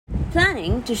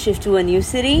Planning to shift to a new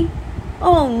city?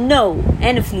 Oh no,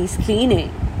 end of lease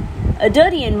cleaning. A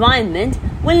dirty environment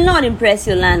will not impress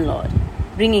your landlord.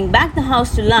 Bringing back the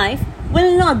house to life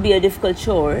will not be a difficult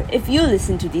chore if you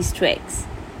listen to these tricks.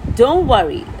 Don't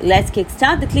worry, let's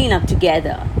kickstart the cleanup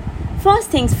together. First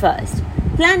things first,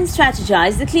 plan and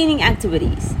strategize the cleaning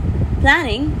activities.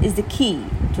 Planning is the key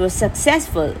to a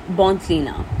successful bond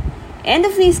cleanup. End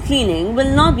of lease cleaning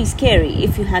will not be scary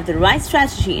if you have the right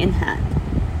strategy in hand.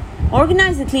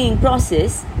 Organize the cleaning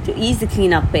process to ease the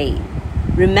cleanup pain.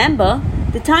 Remember,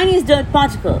 the tiniest dirt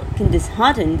particle can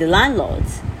dishearten the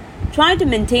landlords. Try to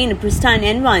maintain a pristine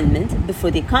environment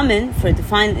before they come in for the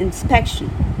final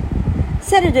inspection.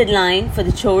 Set a deadline for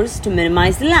the chores to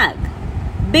minimize the lag.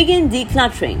 Begin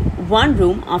decluttering one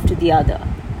room after the other.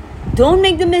 Don't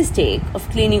make the mistake of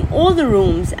cleaning all the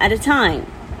rooms at a time.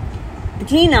 The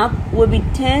cleanup will be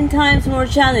 10 times more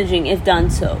challenging if done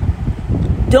so.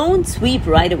 Don't sweep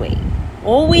right away.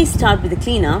 Always start with the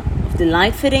cleanup of the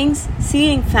light fittings,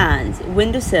 ceiling fans,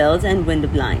 window sills and window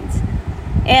blinds.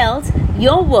 Else,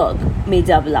 your work may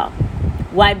double up.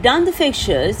 Wipe down the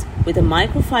fixtures with a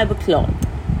microfiber cloth.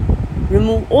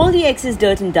 Remove all the excess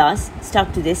dirt and dust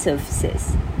stuck to their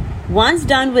surfaces. Once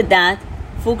done with that,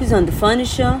 focus on the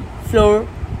furniture, floor,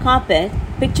 carpet,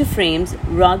 picture frames,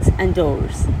 rugs and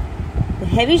doors. The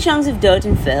heavy chunks of dirt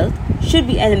and filth should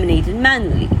be eliminated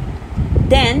manually.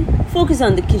 Then, focus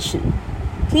on the kitchen.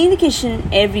 Clean the kitchen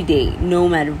every day, no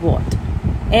matter what.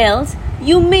 Else,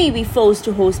 you may be forced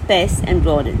to host pests and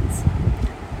rodents.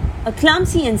 A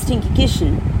clumsy and stinky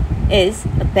kitchen is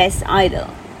a pest idol.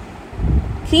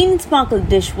 Clean and sparkle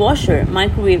dishwasher,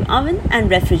 microwave oven and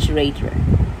refrigerator.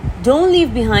 Don't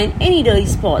leave behind any dirty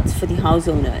spots for the house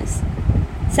owners.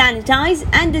 Sanitize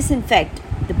and disinfect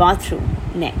the bathroom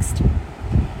next.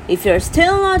 If you're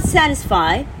still not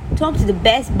satisfied, talk to the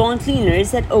best bond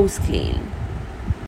cleaners at O's Clean.